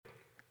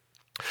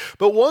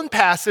But one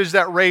passage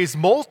that raised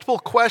multiple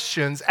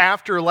questions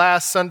after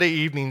last Sunday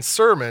evening's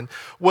sermon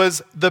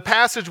was the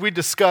passage we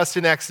discussed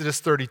in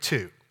Exodus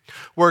 32,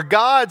 where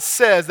God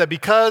says that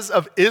because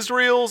of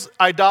Israel's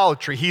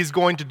idolatry, he's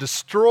going to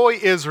destroy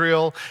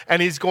Israel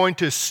and he's going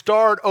to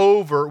start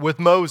over with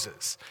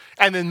Moses.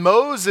 And then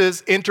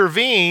Moses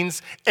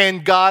intervenes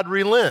and God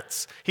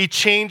relents. He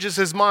changes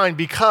his mind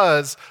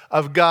because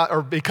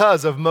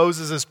of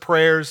Moses'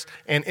 prayers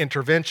and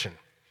intervention.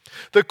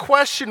 The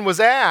question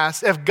was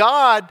asked, if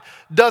God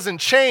doesn't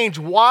change,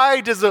 why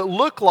does it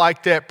look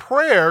like that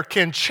prayer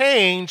can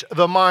change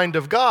the mind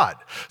of God?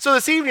 So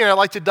this evening, I'd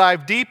like to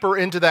dive deeper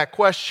into that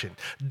question.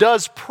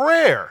 Does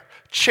prayer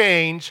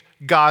change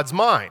God's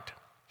mind?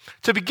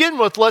 To begin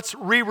with, let's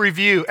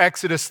re-review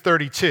Exodus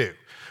 32.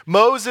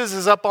 Moses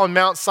is up on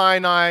Mount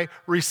Sinai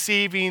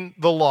receiving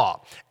the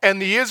law, and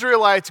the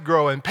Israelites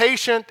grow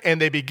impatient and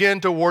they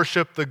begin to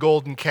worship the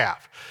golden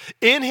calf.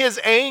 In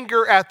his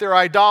anger at their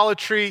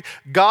idolatry,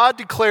 God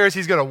declares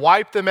he's going to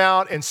wipe them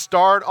out and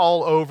start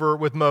all over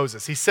with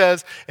Moses. He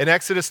says in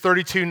Exodus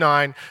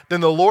 32:9, "Then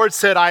the Lord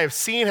said, I have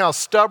seen how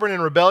stubborn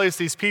and rebellious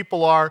these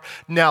people are.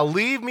 Now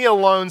leave me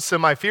alone so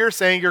my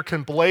fierce anger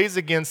can blaze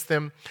against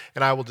them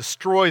and I will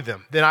destroy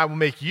them. Then I will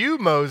make you,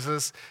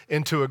 Moses,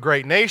 into a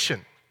great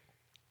nation."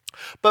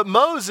 But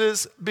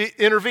Moses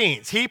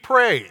intervenes. He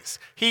prays.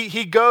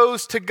 He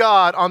goes to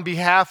God on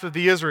behalf of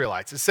the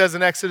Israelites. It says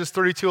in Exodus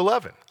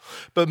 32:11,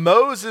 "But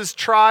Moses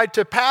tried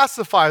to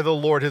pacify the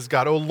Lord his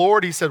God. O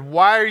Lord," he said,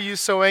 "why are you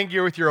so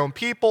angry with your own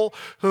people,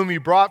 whom you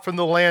brought from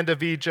the land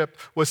of Egypt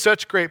with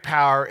such great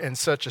power and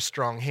such a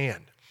strong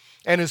hand?"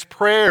 And his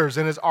prayers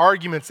and his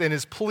arguments and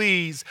his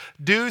pleas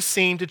do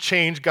seem to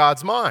change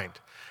God's mind.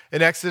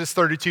 In Exodus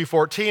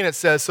 32:14, it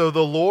says, "So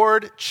the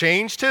Lord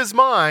changed his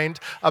mind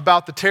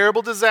about the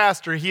terrible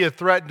disaster he had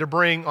threatened to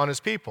bring on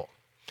his people."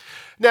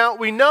 Now,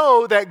 we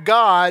know that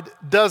God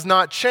does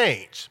not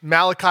change.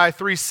 Malachi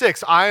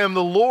 3:6, "I am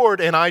the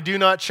Lord and I do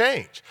not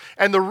change."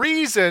 And the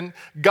reason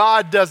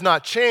God does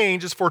not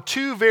change is for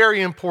two very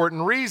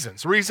important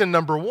reasons. Reason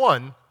number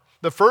one,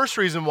 the first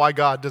reason why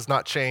God does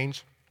not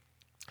change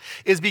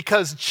is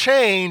because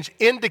change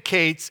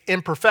indicates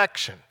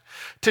imperfection.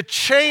 To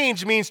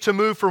change means to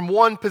move from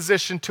one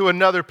position to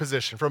another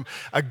position, from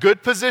a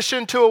good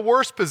position to a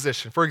worse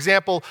position. For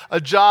example,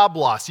 a job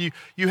loss.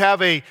 You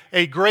have a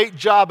great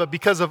job, but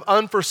because of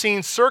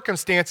unforeseen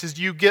circumstances,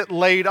 you get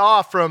laid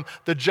off from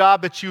the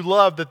job that you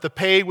love, that the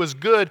pay was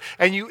good,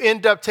 and you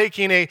end up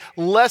taking a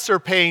lesser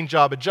paying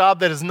job, a job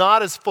that is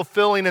not as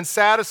fulfilling and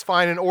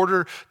satisfying in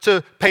order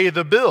to pay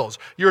the bills.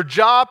 Your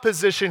job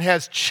position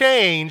has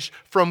changed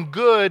from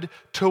good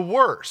to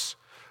worse.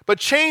 But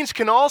change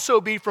can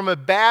also be from a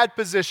bad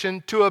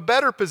position to a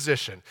better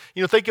position.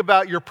 Think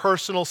about your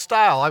personal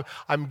style.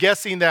 I'm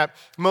guessing that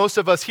most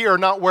of us here are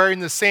not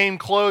wearing the same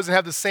clothes and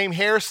have the same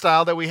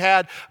hairstyle that we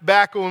had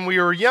back when we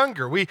were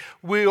younger. We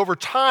over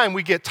time,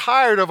 we get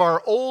tired of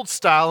our old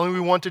style and we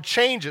want to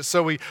change it.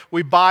 So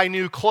we buy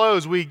new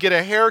clothes, we get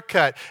a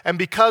haircut, and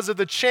because of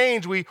the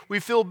change, we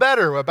feel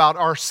better about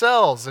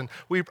ourselves. And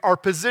our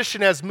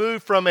position has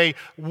moved from a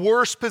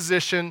worse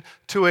position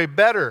to a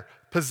better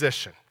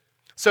position.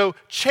 So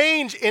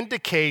change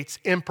indicates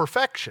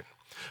imperfection.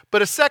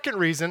 But a second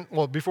reason,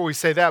 before we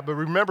say that, but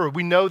remember,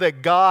 we know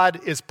that God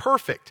is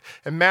perfect.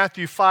 In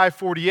Matthew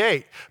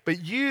 5:48,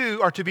 "But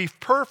you are to be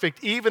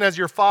perfect even as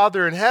your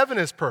Father in heaven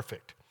is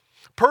perfect."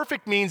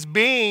 Perfect means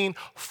being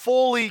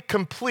fully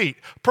complete.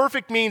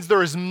 Perfect means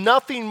there is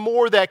nothing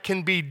more that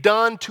can be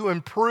done to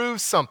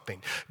improve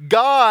something.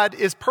 God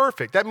is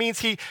perfect. That means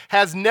he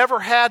has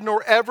never had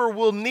nor ever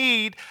will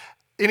need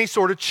any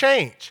sort of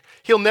change.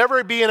 He'll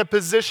never be in a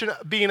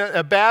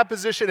bad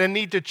position and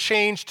need to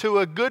change to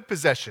a good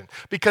position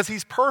because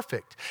he's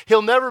perfect.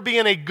 He'll never be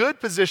in a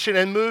good position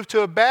and move to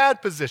a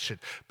bad position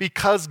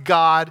because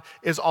God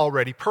is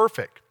already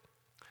perfect.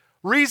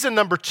 Reason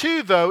number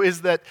two, though,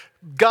 is that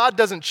God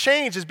doesn't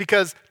change is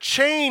because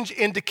change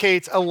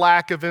indicates a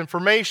lack of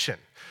information.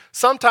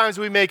 Sometimes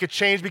we make a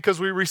change because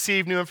we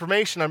receive new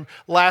information.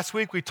 Last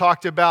week we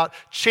talked about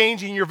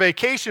changing your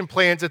vacation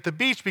plans at the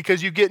beach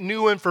because you get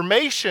new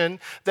information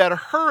that a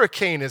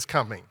hurricane is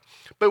coming.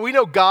 But we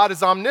know God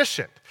is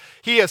omniscient.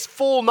 He has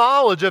full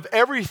knowledge of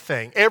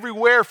everything,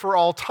 everywhere for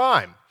all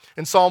time.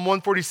 In Psalm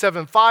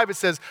 147:5 it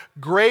says,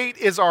 "Great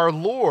is our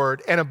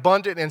Lord and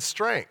abundant in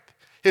strength.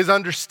 His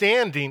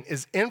understanding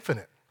is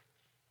infinite."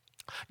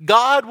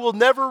 God will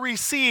never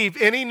receive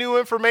any new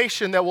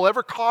information that will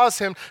ever cause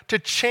him to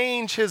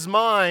change his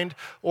mind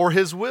or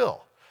his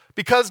will.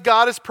 Because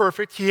God is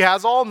perfect, he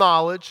has all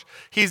knowledge.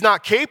 He's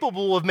not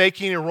capable of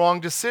making a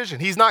wrong decision.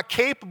 He's not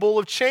capable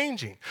of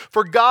changing.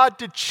 For God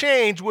to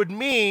change would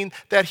mean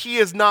that he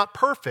is not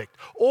perfect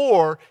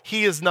or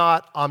he is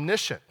not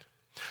omniscient.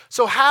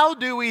 So how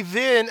do we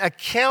then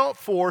account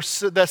for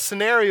the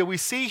scenario we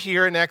see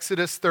here in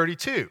Exodus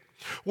 32?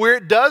 Where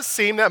it does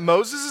seem that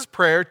Moses'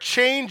 prayer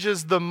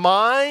changes the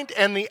mind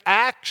and the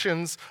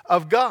actions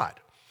of God.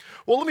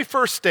 Well, let me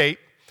first state,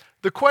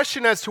 the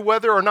question as to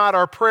whether or not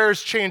our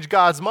prayers change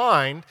God's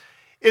mind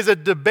is a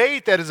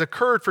debate that has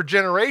occurred for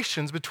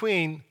generations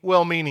between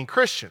well-meaning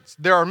Christians.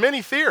 There are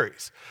many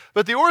theories,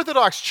 but the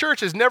Orthodox Church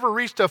has never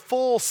reached a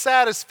full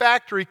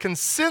satisfactory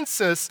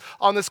consensus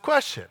on this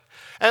question.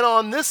 And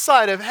on this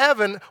side of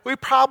heaven, we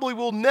probably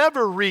will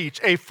never reach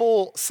a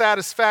full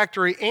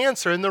satisfactory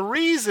answer. And the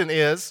reason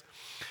is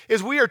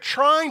we are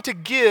trying to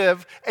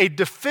give a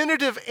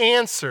definitive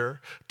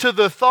answer to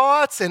the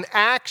thoughts and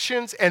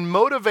actions and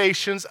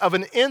motivations of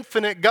an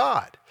infinite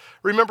God.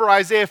 Remember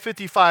Isaiah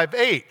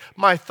 55:8,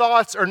 "My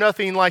thoughts are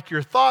nothing like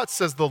your thoughts,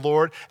 says the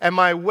Lord, and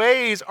my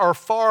ways are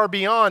far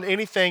beyond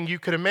anything you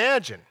could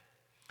imagine."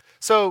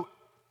 So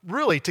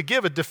really, to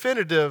give a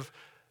definitive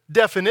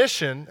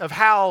definition of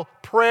how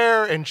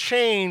prayer and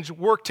change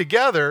work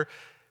together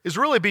is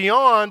really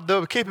beyond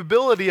the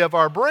capability of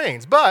our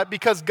brains. But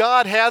because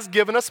God has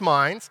given us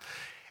minds,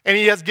 and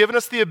He has given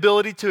us the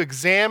ability to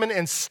examine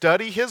and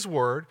study His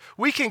Word,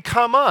 we can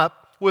come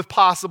up with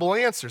possible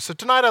answers. So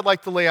tonight I'd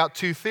like to lay out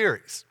two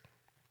theories.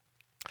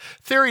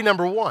 Theory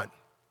number one,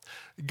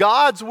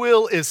 God's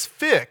will is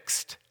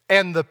fixed,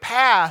 and the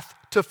path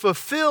to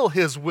fulfill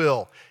His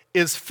will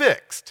is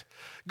fixed.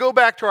 Go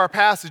back to our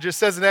passage. It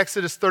says in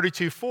Exodus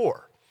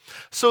 32:4,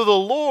 "So the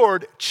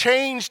Lord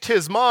changed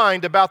His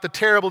mind about the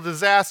terrible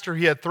disaster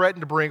He had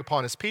threatened to bring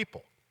upon His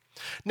people."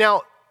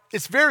 Now,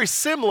 it's very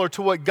similar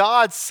to what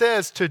God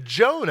says to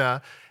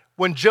Jonah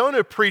when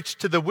Jonah preached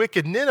to the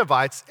wicked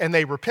Ninevites and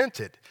they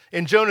repented.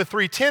 In Jonah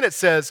 3:10 it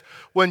says,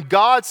 "When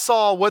God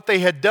saw what they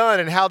had done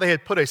and how they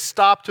had put a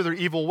stop to their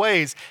evil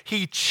ways,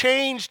 He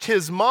changed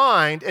His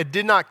mind and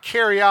did not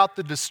carry out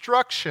the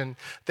destruction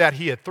that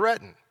He had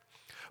threatened."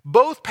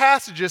 Both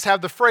passages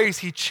have the phrase,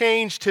 "He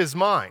changed His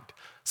mind."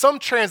 Some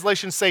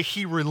translations say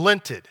He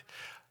relented.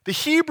 The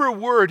Hebrew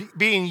word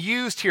being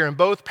used here in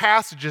both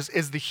passages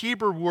is the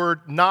Hebrew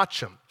word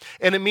nachem,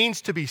 and it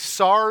means to be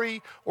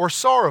sorry or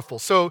sorrowful.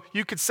 So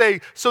you could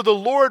say, so the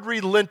Lord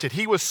relented.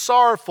 He was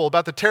sorrowful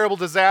about the terrible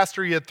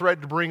disaster He had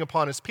threatened to bring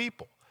upon His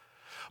people.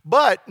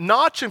 But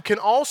nachem can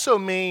also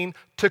mean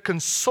to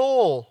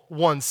console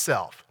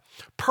oneself.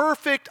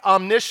 Perfect,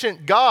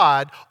 omniscient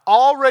God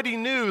already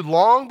knew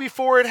long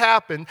before it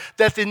happened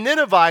that the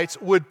Ninevites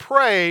would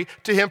pray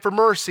to Him for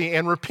mercy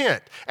and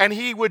repent, and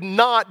He would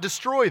not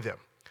destroy them.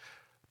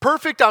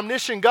 Perfect,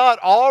 omniscient God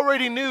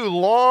already knew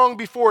long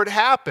before it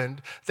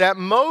happened that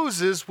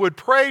Moses would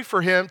pray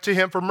to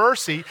him for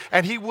mercy,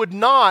 and He would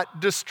not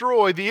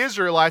destroy the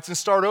Israelites and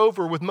start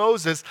over with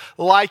Moses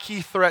like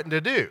He threatened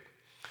to do.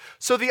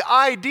 So the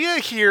idea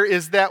here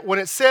is that when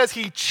it says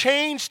He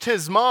changed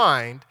His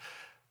mind,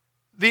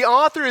 the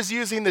author is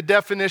using the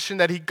definition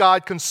that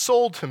God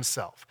consoled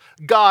Himself.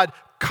 God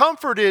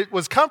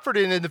was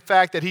comforted in the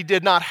fact that He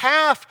did not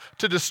have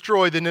to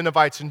destroy the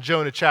Ninevites in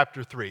Jonah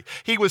chapter 3.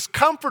 He was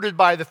comforted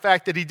by the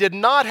fact that He did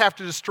not have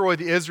to destroy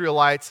the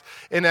Israelites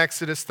in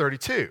Exodus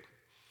 32.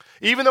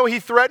 Even though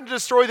He threatened to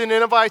destroy the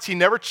Ninevites, He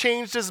never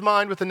changed His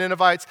mind with the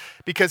Ninevites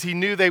because He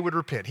knew they would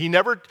repent. He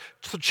never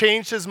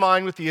changed His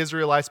mind with the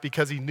Israelites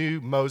because He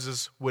knew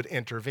Moses would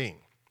intervene.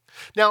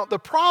 Now, the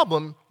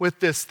problem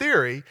with this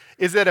theory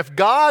is that if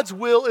God's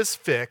will is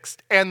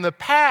fixed and the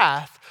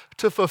path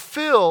to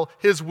fulfill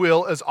His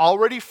will is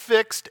already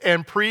fixed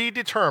and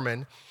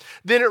predetermined,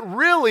 then it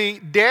really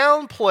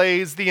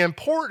downplays the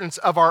importance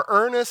of our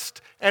earnest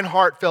and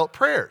heartfelt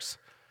prayers.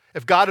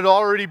 If God had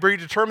already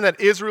predetermined that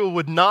Israel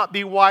would not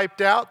be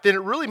wiped out, then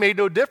it really made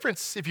no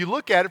difference if you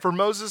look at it for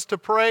Moses to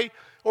pray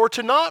or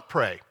to not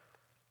pray.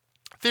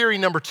 Theory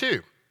number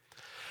two.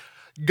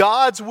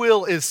 God's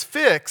will is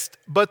fixed,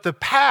 but the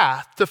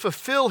path to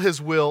fulfill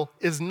His will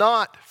is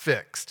not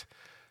fixed.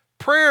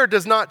 Prayer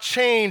does not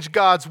change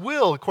God's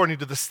will, according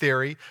to this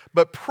theory,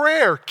 but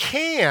prayer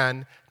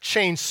can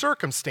change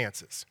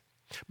circumstances.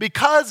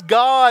 Because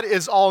God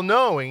is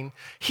all-knowing,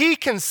 He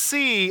can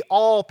see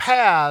all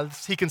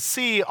paths, He can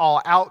see all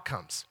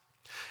outcomes.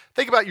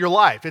 Think about your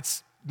life.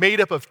 It's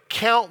made up of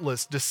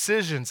countless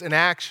decisions and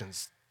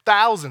actions,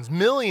 thousands,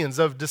 millions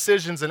of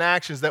decisions and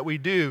actions that we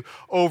do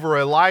over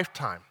a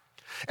lifetime.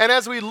 And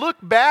as we look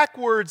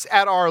backwards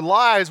at our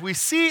lives, we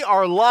see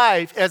our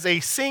life as a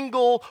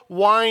single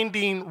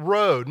winding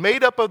road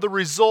made up of the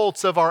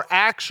results of our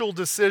actual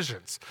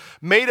decisions,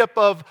 made up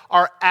of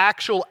our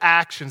actual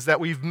actions that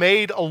we've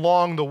made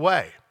along the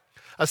way.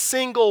 A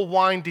single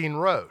winding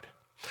road.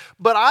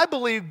 But I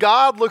believe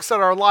God looks at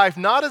our life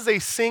not as a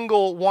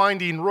single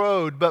winding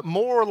road, but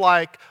more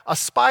like a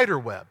spider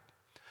web.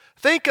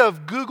 Think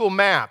of Google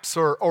Maps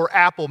or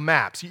Apple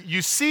Maps.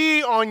 You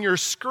see on your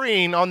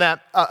screen on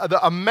that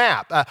a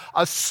map,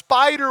 a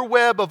spider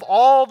web of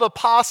all the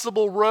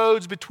possible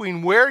roads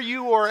between where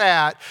you are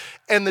at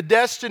and the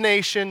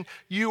destination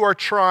you are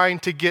trying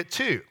to get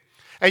to.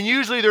 And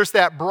usually there's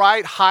that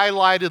bright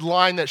highlighted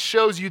line that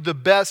shows you the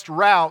best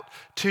route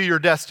to your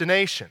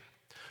destination.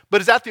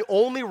 But is that the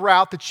only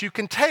route that you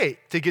can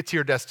take to get to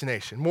your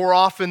destination? More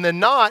often than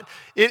not,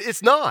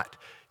 it's not.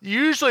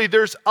 Usually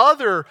there's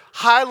other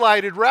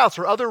highlighted routes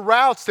or other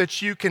routes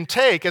that you can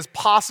take as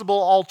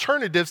possible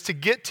alternatives to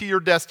get to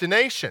your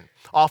destination.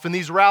 Often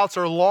these routes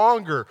are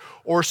longer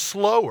or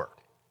slower.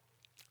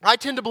 I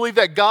tend to believe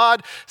that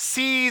God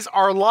sees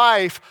our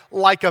life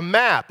like a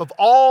map of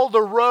all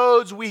the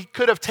roads we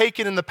could have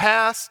taken in the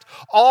past,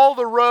 all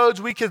the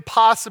roads we could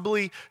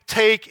possibly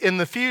take in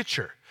the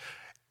future.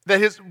 But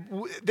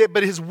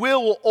His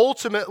will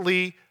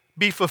ultimately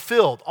be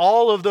fulfilled.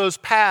 All of those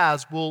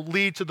paths will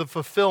lead to the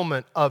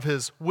fulfillment of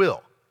His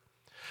will.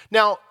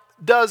 Now,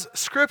 does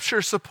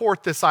Scripture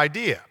support this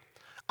idea?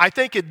 I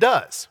think it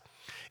does.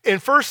 In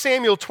 1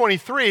 Samuel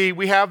 23,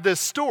 we have this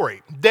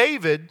story.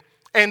 David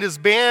and his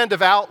band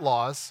of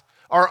outlaws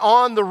are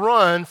on the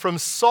run from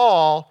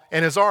Saul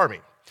and his army.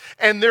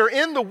 And they're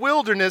in the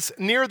wilderness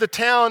near the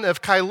town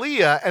of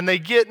Keilah, and they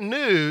get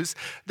news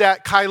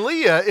that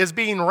Keilah is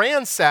being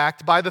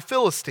ransacked by the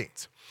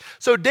Philistines.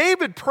 So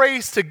David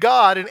prays to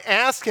God and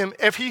asks him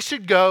if he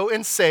should go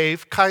and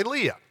save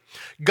Keilah.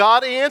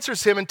 God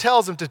answers him and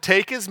tells him to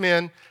take his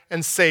men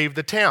and save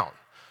the town.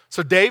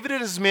 So David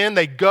and his men,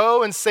 they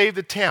go and save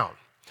the town.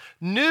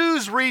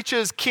 News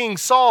reaches King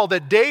Saul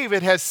that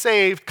David has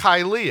saved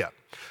Keilah.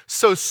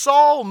 So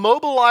Saul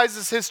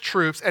mobilizes his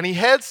troops and he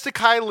heads to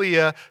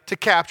Keilah to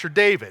capture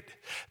David.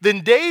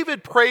 Then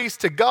David prays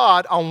to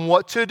God on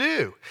what to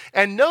do.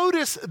 And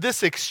notice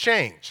this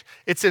exchange.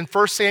 It's in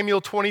 1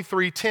 Samuel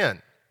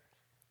 23:10.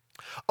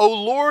 O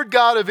Lord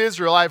God of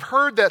Israel, I've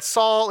heard that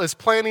Saul is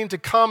planning to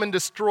come and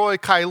destroy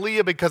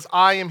Keilah because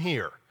I am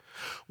here.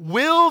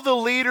 Will the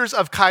leaders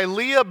of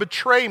Keilah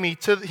betray me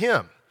to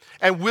him?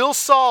 And will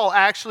Saul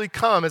actually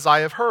come as I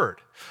have heard?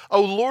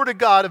 O Lord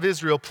God of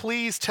Israel,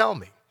 please tell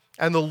me.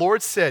 And the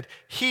Lord said,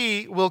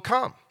 he will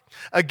come.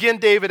 Again,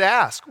 David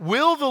asked,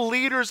 will the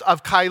leaders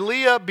of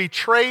Keilah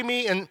betray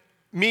me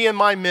and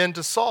my men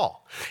to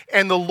Saul?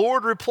 And the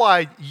Lord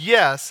replied,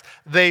 yes,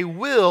 they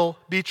will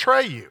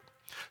betray you.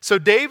 So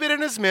David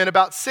and his men,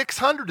 about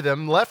 600 of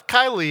them, left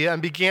Keilah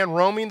and began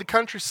roaming the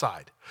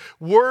countryside.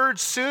 Word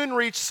soon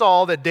reached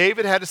Saul that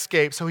David had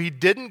escaped, so he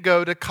didn't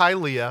go to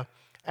Keilah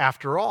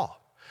after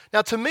all.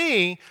 Now, to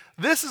me,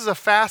 this is a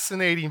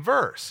fascinating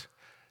verse.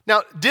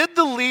 Now, did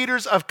the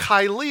leaders of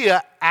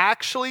Keilah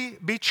actually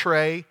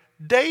betray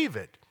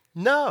David?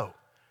 No.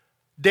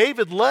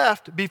 David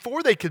left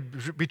before they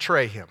could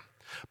betray him.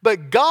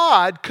 But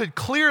God could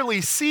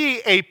clearly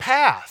see a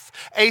path,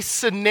 a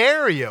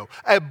scenario,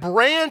 a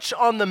branch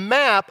on the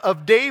map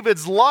of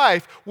David's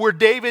life where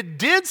David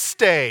did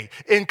stay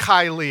in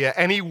Keilah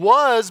and he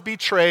was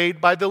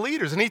betrayed by the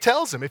leaders. And he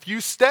tells him, if you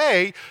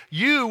stay,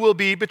 you will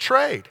be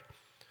betrayed.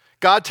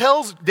 God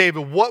tells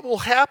David what will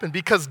happen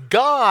because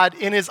God,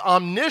 in his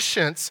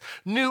omniscience,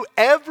 knew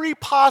every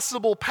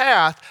possible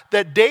path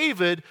that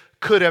David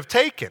could have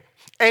taken.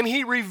 And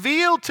he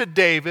revealed to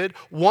David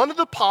one of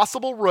the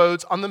possible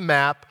roads on the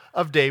map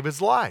of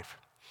David's life.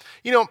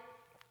 You know,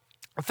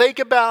 think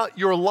about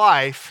your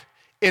life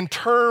in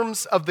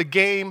terms of the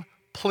game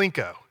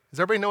Plinko. Does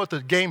everybody know what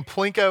the game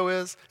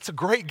Plinko is? It's a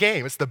great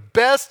game. It's the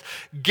best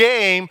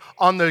game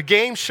on the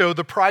game show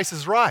The Price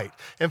is Right.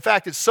 In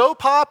fact, it's so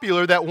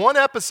popular that one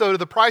episode of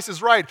The Price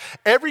is Right,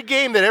 every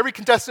game that every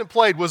contestant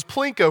played was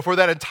Plinko for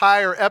that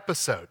entire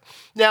episode.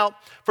 Now,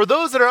 for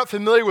those that are not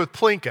familiar with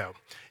Plinko,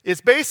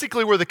 it's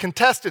basically where the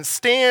contestant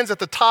stands at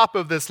the top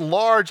of this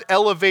large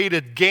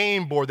elevated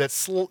game board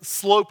that's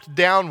sloped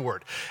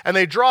downward. And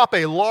they drop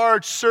a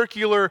large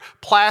circular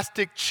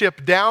plastic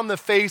chip down the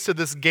face of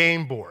this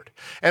game board.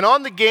 And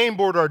on the game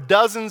board are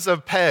dozens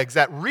of pegs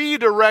that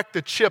redirect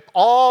the chip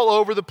all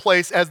over the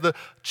place as the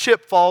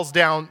chip falls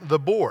down the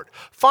board.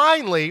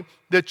 Finally,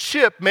 the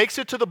chip makes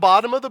it to the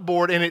bottom of the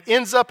board and it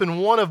ends up in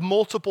one of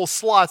multiple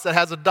slots that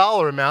has a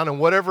dollar amount, and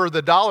whatever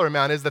the dollar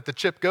amount is that the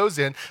chip goes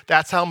in,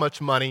 that's how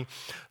much money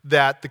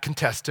that the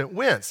contestant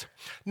wins.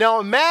 Now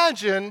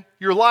imagine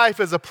your life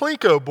as a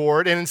Plinko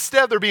board, and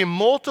instead of there being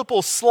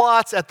multiple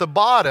slots at the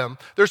bottom,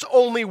 there's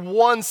only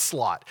one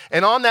slot.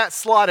 And on that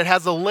slot it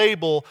has a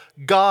label,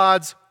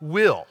 God's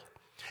will.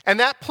 And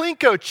that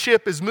Plinko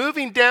chip is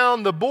moving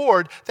down the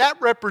board,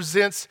 that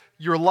represents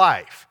your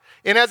life.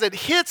 And as it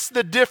hits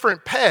the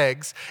different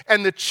pegs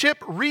and the chip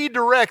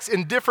redirects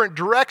in different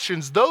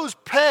directions, those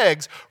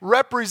pegs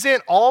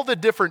represent all the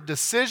different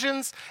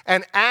decisions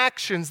and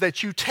actions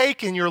that you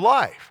take in your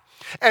life.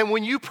 And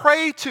when you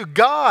pray to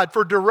God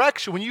for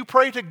direction, when you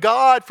pray to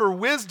God for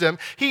wisdom,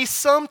 He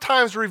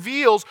sometimes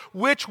reveals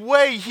which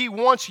way He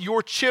wants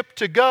your chip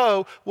to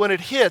go when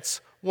it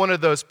hits one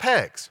of those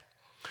pegs.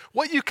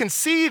 What you can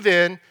see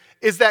then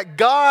is that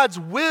God's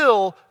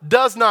will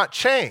does not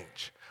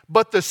change.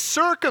 But the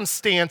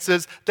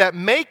circumstances that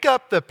make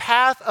up the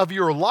path of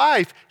your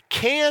life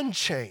can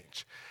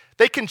change.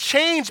 They can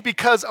change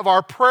because of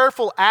our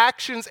prayerful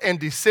actions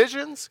and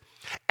decisions,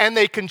 and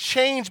they can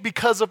change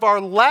because of our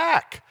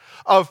lack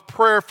of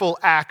prayerful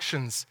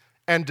actions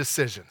and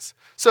decisions.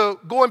 So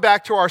going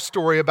back to our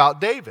story about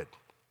David,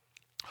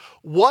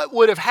 what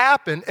would have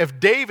happened if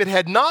David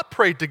had not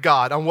prayed to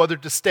God on whether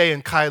to stay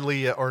in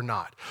Keilah or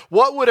not?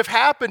 What would have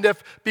happened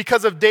if,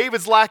 because of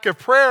David's lack of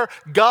prayer,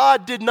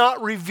 God did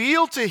not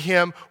reveal to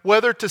him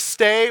whether to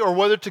stay or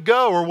whether to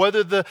go, or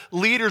whether the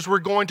leaders were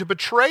going to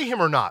betray him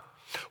or not?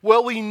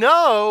 Well, we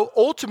know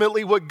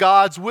ultimately what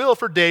God's will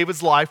for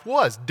David's life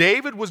was.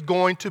 David was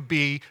going to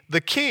be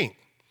the king.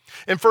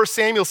 In 1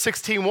 Samuel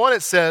 16:1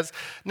 it says,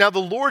 "Now the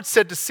Lord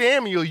said to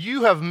Samuel,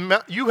 you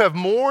have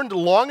mourned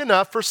long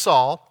enough for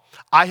Saul.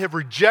 I have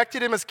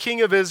rejected him as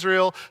king of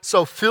Israel,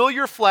 so fill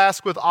your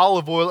flask with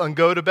olive oil and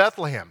go to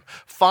Bethlehem.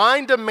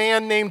 Find a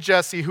man named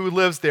Jesse who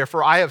lives there,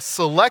 for I have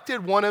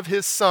selected one of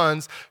his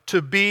sons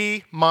to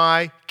be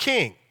my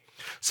king."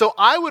 So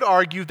I would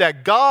argue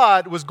that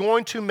God was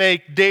going to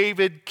make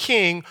David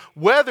king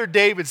whether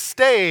David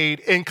stayed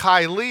in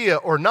Keilah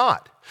or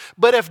not.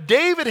 But if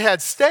David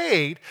had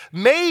stayed,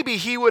 maybe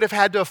he would have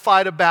had to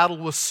fight a battle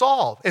with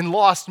Saul and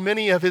lost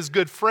many of his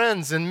good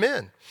friends and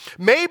men.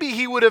 Maybe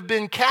he would have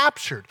been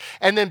captured,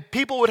 and then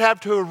people would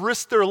have to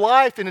risk their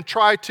life and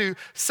try to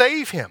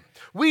save him.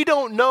 We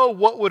don't know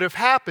what would have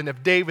happened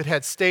if David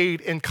had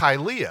stayed in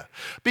Keilah,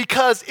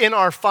 because in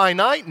our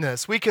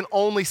finiteness, we can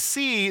only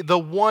see the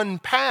one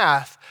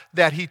path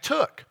that he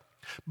took.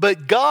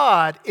 But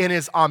God, in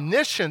his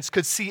omniscience,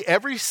 could see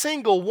every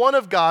single one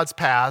of God's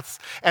paths,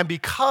 and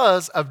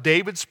because of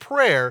David's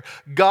prayer,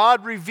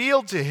 God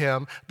revealed to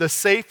him the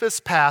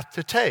safest path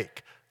to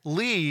take: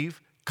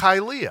 leave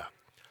Keilah.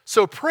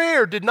 So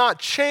prayer did not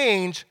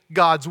change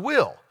God's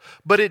will,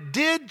 but it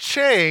did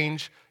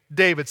change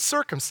David's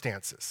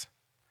circumstances.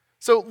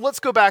 So let's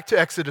go back to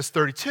Exodus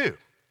 32.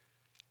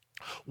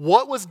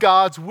 What was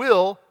God's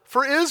will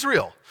for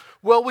Israel?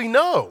 Well, we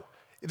know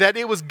that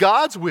it was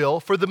God's will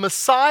for the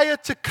Messiah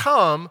to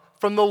come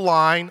from the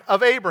line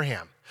of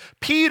Abraham.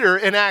 Peter,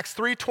 in Acts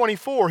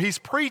 3:24, he's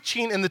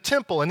preaching in the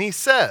temple, and he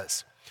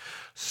says,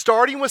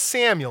 starting with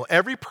Samuel,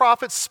 every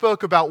prophet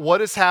spoke about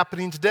what is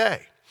happening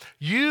today.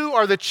 You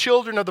are the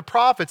children of the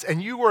prophets,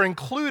 and you were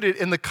included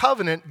in the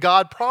covenant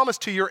God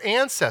promised to your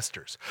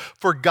ancestors.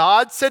 For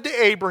God said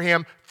to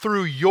Abraham,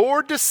 through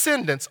your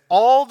descendants,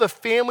 all the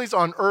families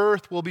on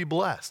earth will be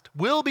blessed.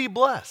 Will be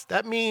blessed.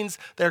 That means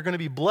they're going to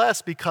be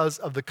blessed because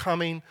of the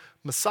coming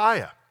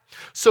Messiah.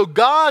 So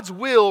God's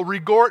will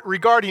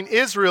regarding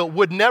Israel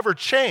would never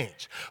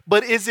change.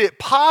 But is it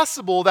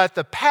possible that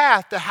the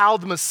path to how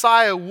the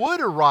Messiah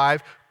would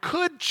arrive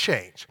could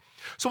change?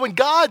 So when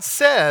God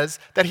says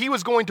that he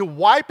was going to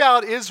wipe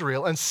out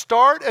Israel and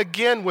start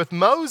again with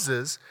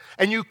Moses,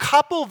 and you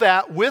couple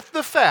that with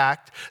the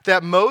fact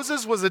that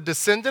Moses was a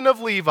descendant of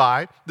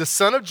Levi, the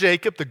son of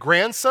Jacob, the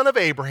grandson of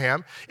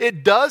Abraham,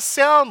 it does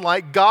sound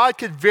like God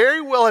could very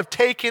well have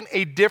taken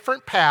a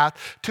different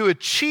path to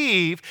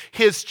achieve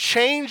his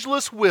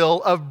changeless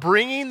will of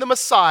bringing the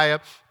Messiah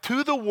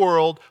to the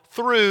world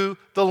through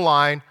the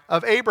line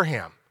of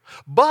Abraham.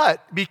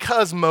 But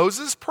because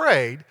Moses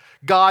prayed,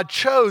 God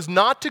chose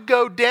not to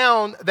go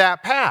down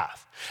that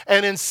path.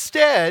 And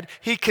instead,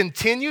 he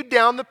continued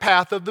down the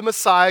path of the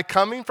Messiah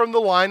coming from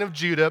the line of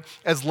Judah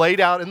as laid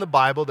out in the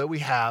Bible that we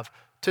have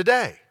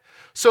today.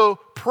 So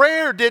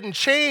prayer didn't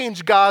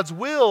change God's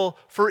will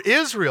for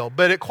Israel,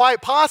 but it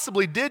quite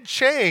possibly did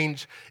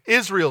change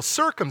Israel's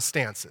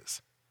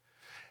circumstances.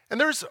 And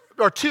there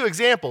are two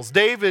examples,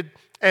 David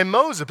and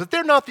Moses, but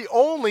they're not the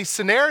only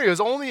scenarios,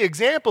 only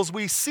examples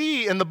we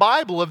see in the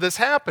Bible of this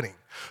happening.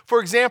 For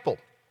example,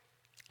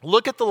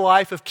 look at the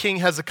life of King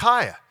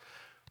Hezekiah.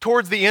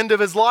 Towards the end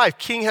of his life,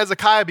 King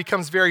Hezekiah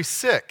becomes very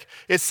sick.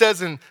 It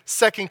says in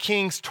 2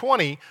 Kings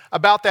 20,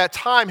 about that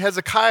time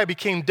Hezekiah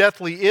became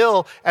deathly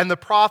ill, and the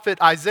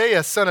prophet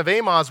Isaiah, son of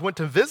Amoz, went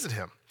to visit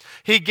him.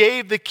 He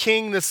gave the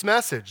king this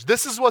message.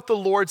 This is what the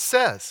Lord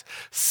says: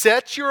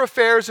 set your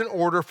affairs in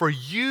order, for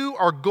you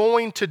are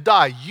going to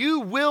die. You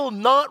will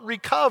not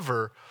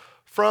recover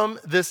from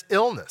this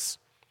illness.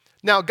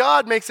 Now,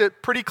 God makes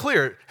it pretty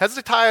clear.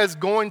 Hezekiah is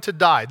going to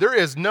die. There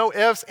is no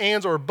ifs,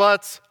 ands, or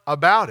buts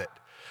about it.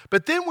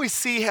 But then we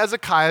see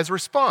Hezekiah's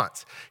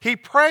response. He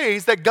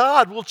prays that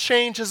God will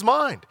change his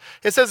mind.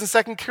 It says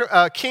in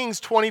 2 Kings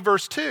 20,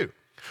 verse 2,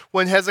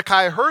 when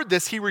Hezekiah heard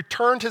this, he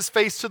returned his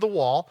face to the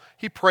wall.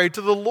 He prayed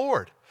to the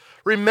Lord.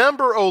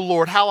 Remember, O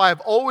Lord, how I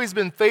have always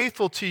been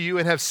faithful to you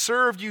and have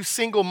served you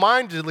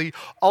single-mindedly,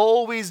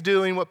 always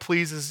doing what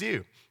pleases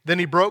you. Then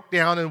he broke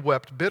down and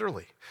wept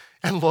bitterly.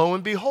 And lo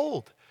and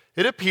behold,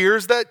 it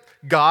appears that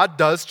God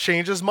does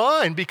change his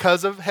mind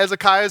because of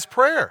Hezekiah's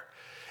prayer.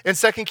 In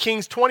 2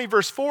 Kings 20,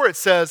 verse 4, it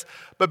says,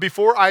 but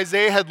before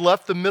Isaiah had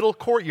left the middle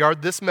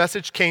courtyard, this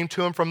message came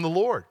to him from the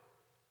Lord.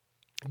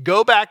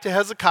 Go back to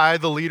Hezekiah,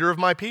 the leader of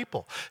my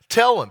people.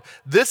 Tell him,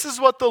 this is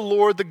what the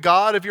Lord, the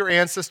God of your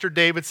ancestor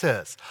David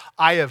says.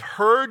 I have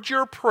heard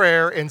your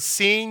prayer and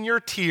seen your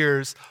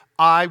tears.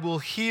 I will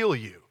heal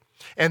you.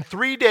 And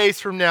 3 days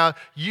from now,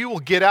 you will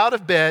get out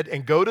of bed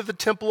and go to the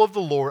temple of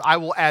the Lord. I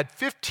will add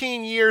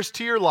 15 years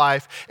to your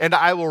life, and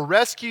I will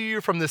rescue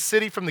you from the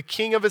city, from the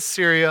king of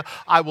Assyria.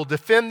 I will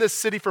defend this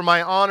city for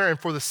my honor and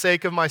for the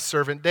sake of my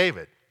servant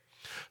David.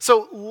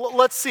 So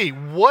let's see,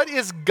 what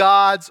is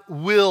God's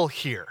will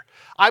here?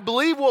 I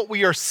believe what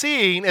we are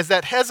seeing is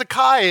that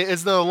Hezekiah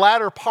is in the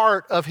latter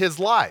part of his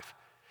life.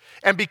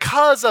 And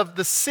because of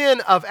the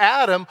sin of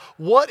Adam,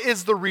 what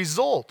is the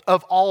result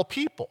of all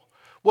people?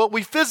 Well,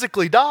 we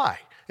physically die.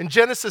 In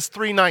Genesis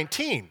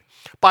 3:19,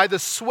 by the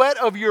sweat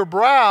of your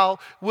brow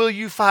will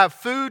you have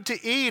food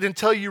to eat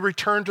until you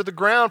return to the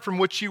ground from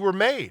which you were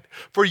made.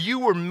 For you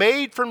were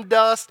made from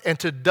dust, and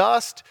to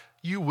dust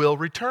you will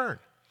return.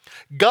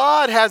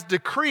 God has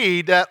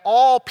decreed that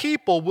all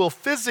people will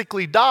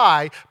physically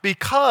die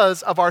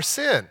because of our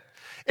sin.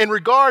 In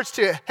regards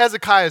to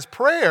Hezekiah's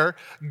prayer,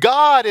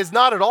 God is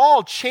not at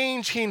all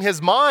changing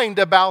his mind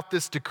about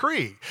this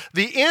decree.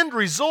 The end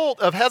result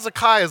of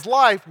Hezekiah's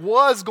life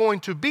was going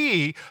to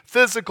be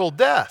physical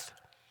death.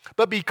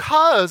 But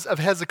because of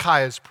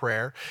Hezekiah's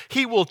prayer,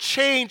 he will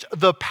change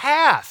the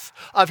path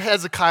of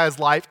Hezekiah's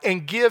life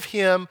and give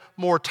him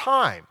more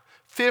time,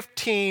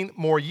 15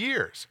 more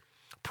years.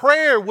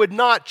 Prayer would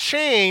not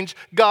change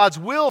God's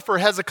will for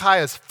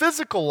Hezekiah's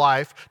physical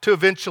life to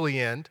eventually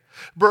end,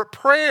 but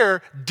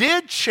prayer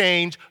did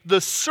change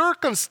the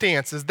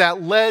circumstances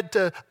that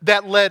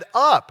led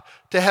up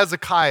to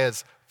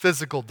Hezekiah's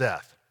physical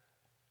death.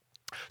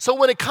 So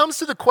when it comes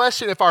to the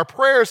question if our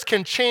prayers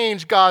can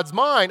change God's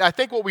mind, I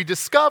think what we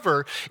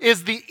discover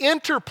is the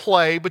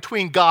interplay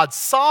between God's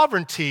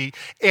sovereignty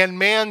and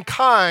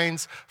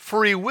mankind's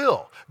free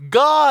will.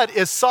 God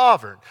is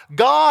sovereign.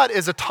 God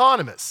is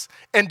autonomous.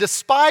 And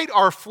despite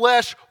our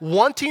flesh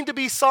wanting to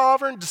be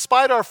sovereign,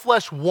 despite our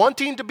flesh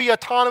wanting to be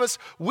autonomous,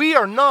 we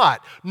are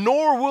not,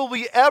 nor will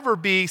we ever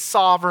be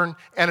sovereign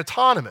and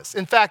autonomous.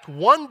 In fact,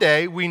 one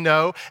day we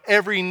know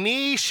every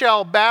knee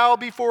shall bow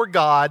before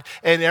God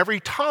and every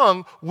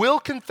tongue will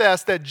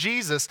confess that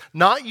Jesus,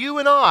 not you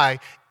and I,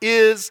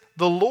 is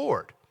the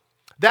Lord.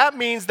 That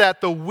means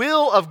that the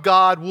will of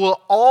God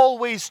will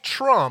always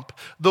trump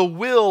the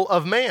will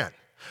of man.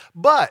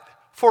 But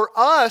for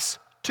us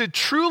to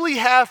truly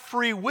have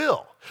free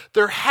will,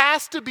 there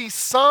has to be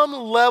some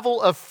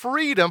level of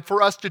freedom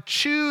for us to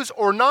choose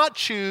or not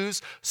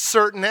choose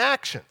certain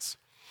actions.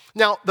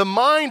 Now, the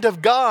mind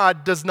of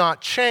God does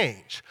not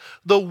change.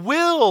 The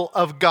will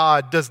of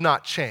God does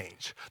not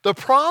change. The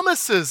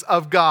promises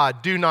of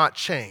God do not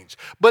change.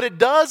 But it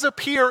does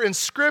appear in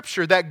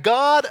Scripture that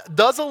God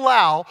does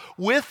allow,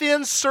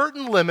 within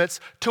certain limits,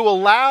 to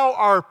allow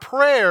our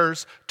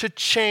prayers to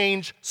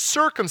change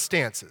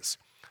circumstances.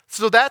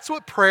 So that's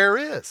what prayer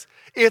is.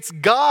 It's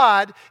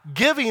God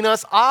giving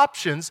us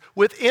options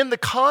within the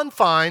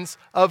confines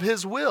of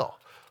His will.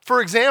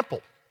 For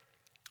example,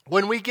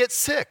 when we get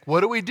sick,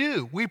 what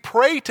do? We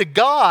pray to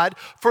God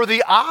for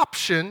the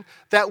option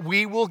that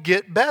we will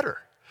get better.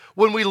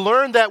 When we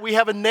learn that we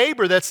have a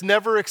neighbor that's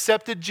never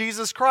accepted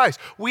Jesus Christ,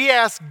 we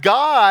ask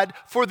God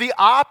for the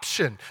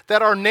option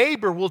that our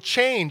neighbor will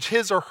change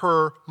his or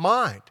her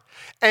mind.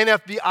 And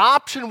if the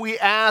option we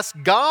ask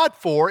God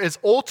for is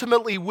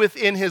ultimately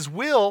within His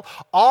will,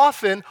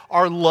 often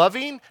our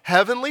loving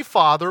Heavenly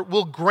Father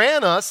will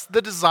grant us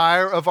the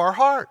desire of our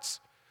hearts.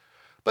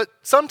 But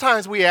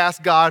sometimes we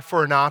ask God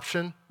for an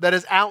option that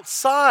is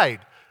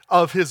outside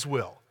of His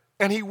will,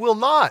 and He will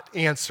not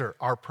answer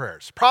our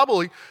prayers.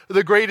 Probably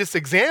the greatest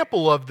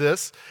example of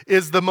this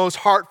is the most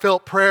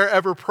heartfelt prayer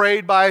ever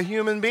prayed by a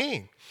human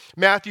being.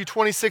 Matthew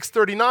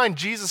 26:39,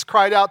 Jesus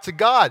cried out to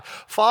God,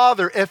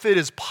 "Father, if it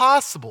is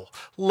possible,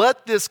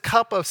 let this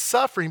cup of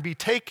suffering be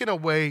taken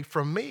away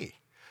from me."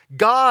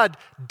 God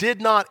did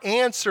not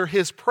answer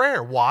his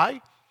prayer.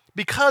 Why?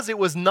 Because it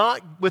was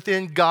not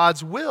within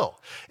God's will.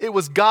 It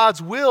was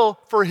God's will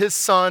for his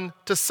son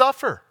to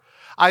suffer.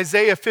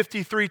 Isaiah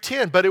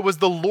 53:10, but it was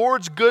the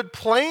Lord's good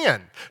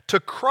plan to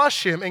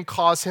crush him and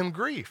cause him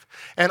grief.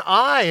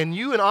 And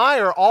you and I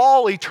are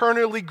all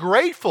eternally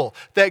grateful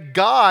that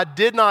God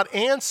did not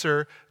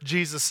answer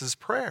Jesus'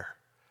 prayer.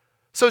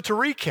 So to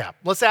recap,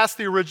 let's ask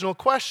the original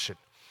question.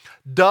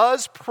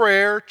 Does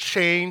prayer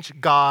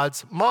change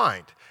God's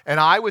mind? And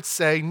I would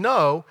say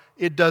no,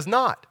 it does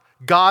not.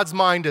 God's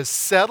mind is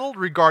settled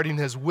regarding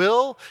His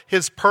will,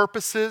 His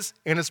purposes,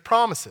 and His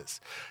promises.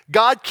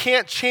 God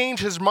can't change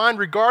His mind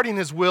regarding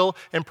His will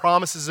and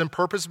promises and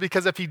purposes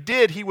because if He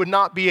did, He would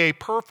not be a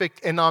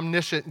perfect and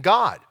omniscient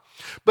God.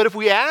 But if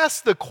we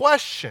ask the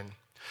question,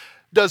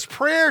 does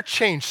prayer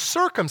change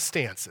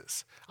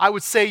circumstances? I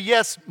would say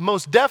yes,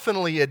 most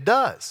definitely it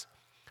does.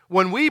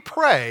 When we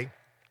pray,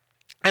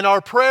 and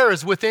our prayer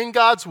is within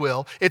God's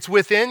will, it's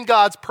within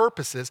God's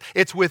purposes,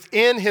 it's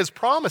within His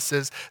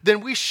promises, then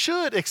we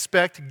should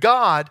expect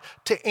God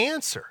to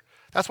answer.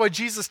 That's why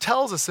Jesus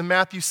tells us in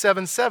Matthew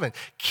 7:7,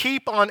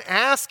 keep on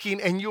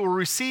asking and you will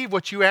receive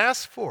what you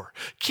ask for.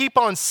 Keep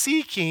on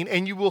seeking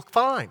and you will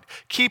find.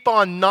 Keep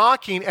on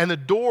knocking and the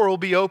door will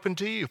be open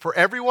to you. For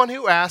everyone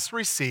who asks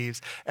receives,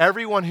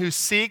 everyone who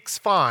seeks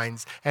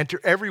finds, and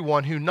to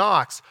everyone who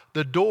knocks,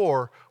 the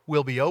door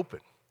will be open.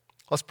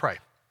 Let's pray.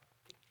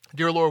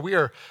 Dear Lord, we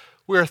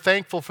are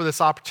thankful for this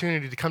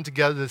opportunity to come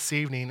together this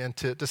evening and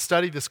to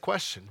study this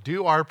question.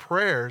 Do our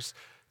prayers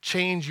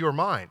change your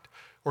mind?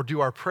 Or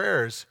do our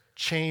prayers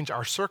change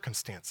our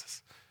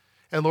circumstances?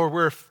 And Lord,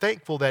 we're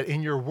thankful that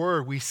in your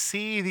word we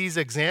see these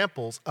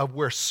examples of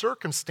where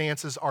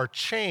circumstances are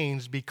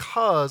changed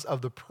because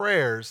of the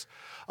prayers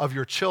of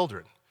your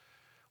children.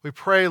 We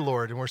pray,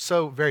 Lord, and we're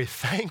so very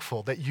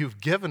thankful that you've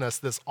given us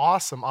this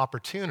awesome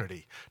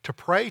opportunity to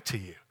pray to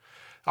you.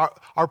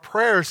 Our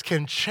prayers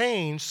can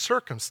change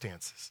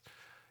circumstances.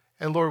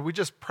 And Lord, we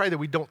just pray that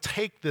we don't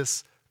take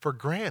this for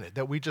granted,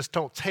 that we just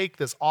don't take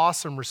this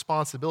awesome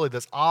responsibility,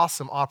 this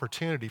awesome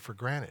opportunity for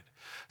granted.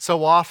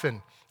 So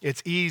often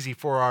It's easy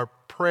for our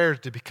prayers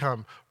to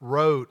become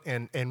rote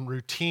and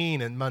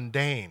routine and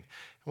mundane.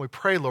 And we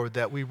pray, Lord,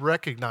 that we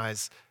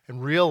recognize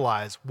and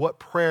realize what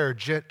prayer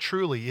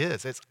truly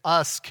is. It's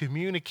us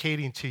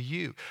communicating to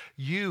you,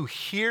 you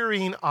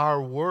hearing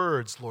our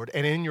words, Lord,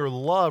 and in your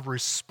love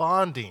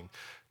responding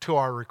to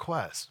our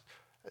request.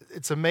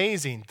 It's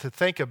amazing to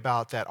think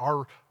about that.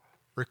 Our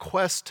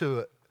request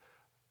to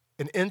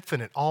an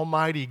infinite,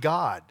 almighty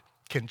God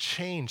can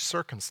change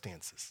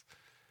circumstances.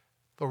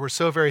 Lord, we're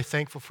so very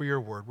thankful for your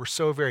word. We're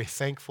so very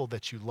thankful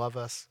that you love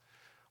us.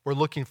 We're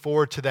looking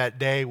forward to that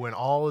day when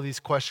all of these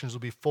questions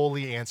will be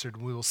fully answered.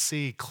 We will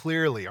see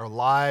clearly our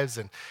lives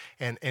and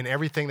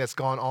everything that's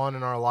gone on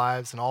in our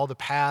lives and all the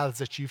paths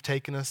that you've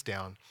taken us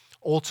down,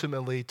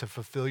 ultimately to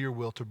fulfill your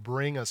will, to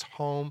bring us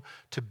home,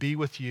 to be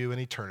with you in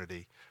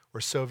eternity. We're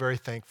so very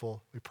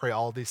thankful. We pray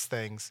all these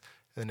things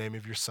in the name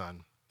of your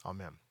Son.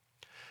 Amen.